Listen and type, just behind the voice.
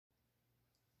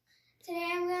Today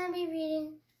I'm going to be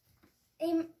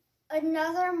reading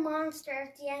another monster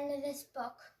at the end of this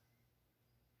book.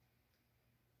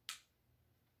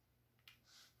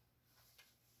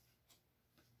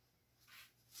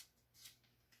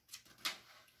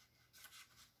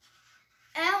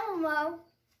 Elmo.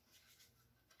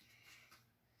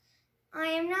 I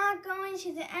am not going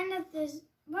to the end of this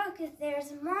book if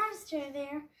there's a monster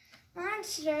there.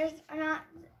 Monsters are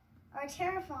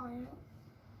terrifying.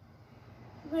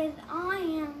 But I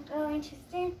am going to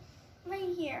stand right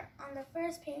here on the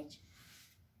first page.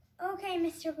 Okay,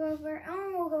 Mr. Grover,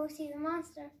 Elmo will go see the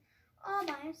monster all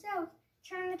by himself.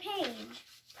 Turn the page,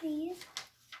 please.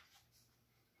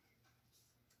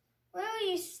 Will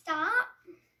you stop?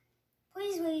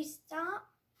 Please, will you stop?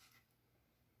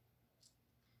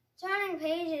 Turning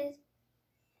pages.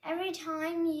 Every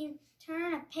time you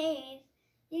turn a page,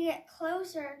 you get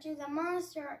closer to the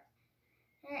monster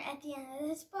at the end of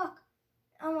this book.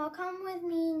 Elmo, come with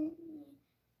me.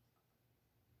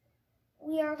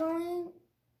 We are going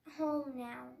home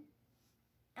now.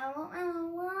 Elmo,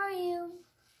 Elmo, where are you?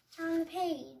 Turn the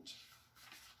page.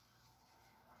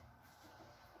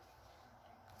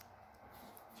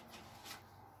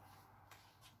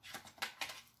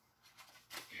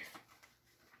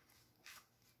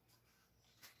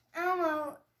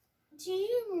 Elmo, do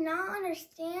you not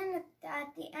understand that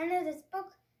at the end of this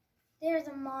book, there's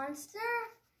a monster?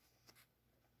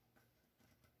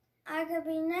 I could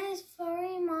be a nice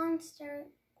furry monster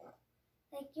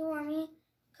like you or me,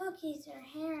 Cookies or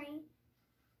Harry.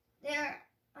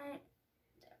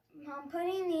 I'm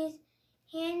putting these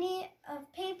handy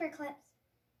of paper clips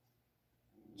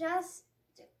just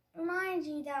to remind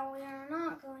you that we are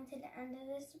not going to the end of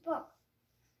this book.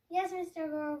 Yes, Mr.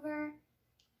 Grover.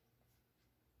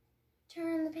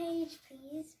 Turn the page,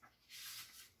 please.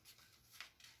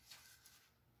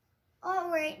 All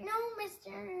right, no,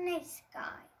 Mr. Nice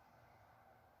Guy.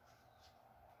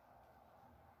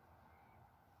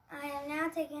 I have now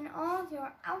taken all of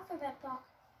your alphabet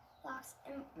blocks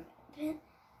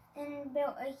and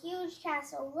built a huge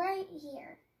castle right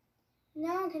here.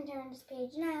 No one can turn this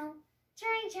page now.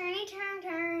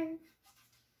 Turn.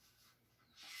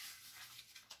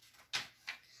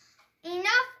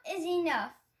 Enough is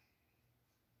enough.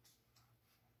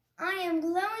 I am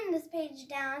gluing this page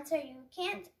down so you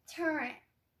can't turn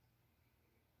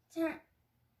it.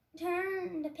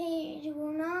 Turn the page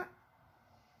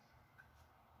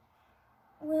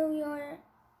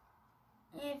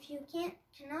if you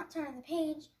cannot turn the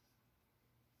page,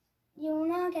 you will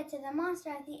not get to the monster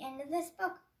at the end of this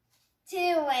book. Do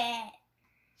it!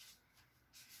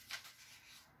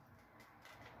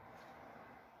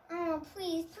 Oh,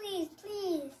 please.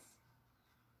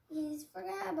 Please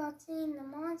forget about seeing the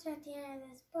monster at the end of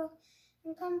this book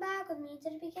and come back with me to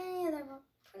the beginning of the book.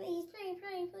 Please.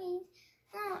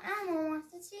 Oh, Elmo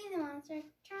wants to see the monster.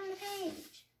 Turn the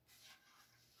page.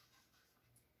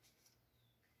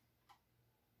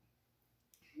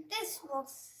 This will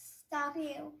stop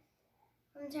you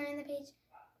from turning the page.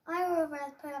 Grover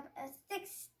has put up a thick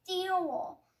steel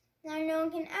wall. Now no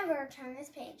one can ever turn this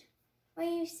page. What do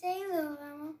you say, little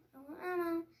Elmo?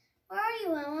 Elmo, where are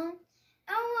you, Elmo?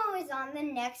 Elmo is on the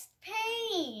next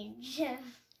page.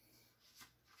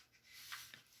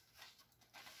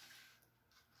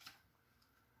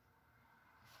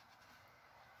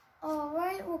 All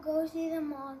right, we'll go see the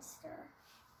monster.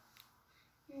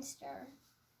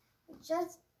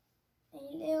 Just a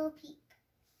little peek.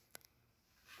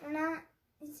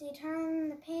 Turn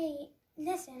the page.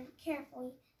 Listen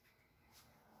carefully.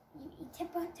 You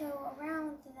tiptoe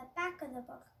around to the back of the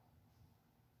book.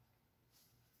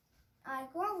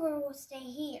 Grover will stay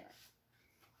here.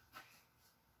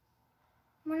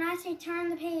 When I say turn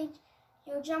the page,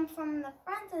 you'll jump from the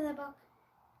front of the book,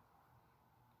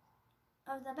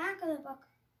 of the back of the book,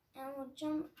 and we'll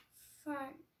jump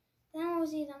front. Then we'll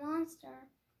see the monster,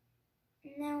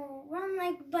 and then we'll run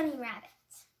like bunny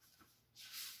rabbits.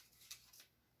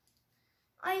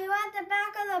 Are you at the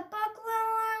back of the book,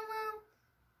 little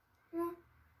Elmo?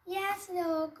 Yes,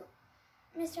 little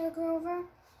Mr. Grover.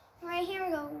 Right, here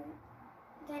we go.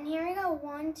 Then here we go.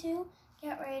 1, 2.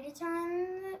 Get ready to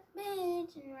turn the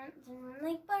page and run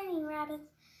like bunny rabbits.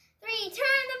 3.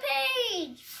 Turn the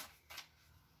page.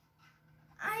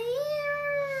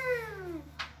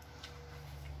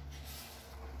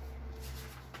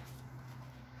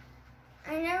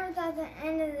 I never thought the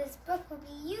end of this book would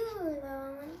be you,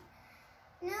 little one.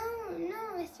 No,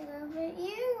 Mr. Grover,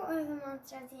 you are the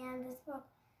monster at the end of this book.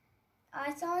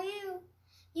 I saw you.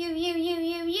 You.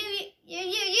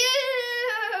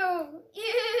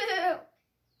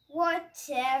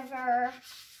 Whatever.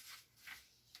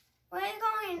 Where are you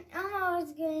going? Elmo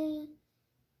is going.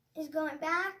 is going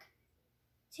back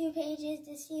 2 pages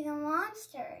to see the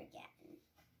monster again.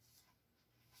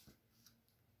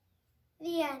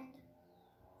 The end.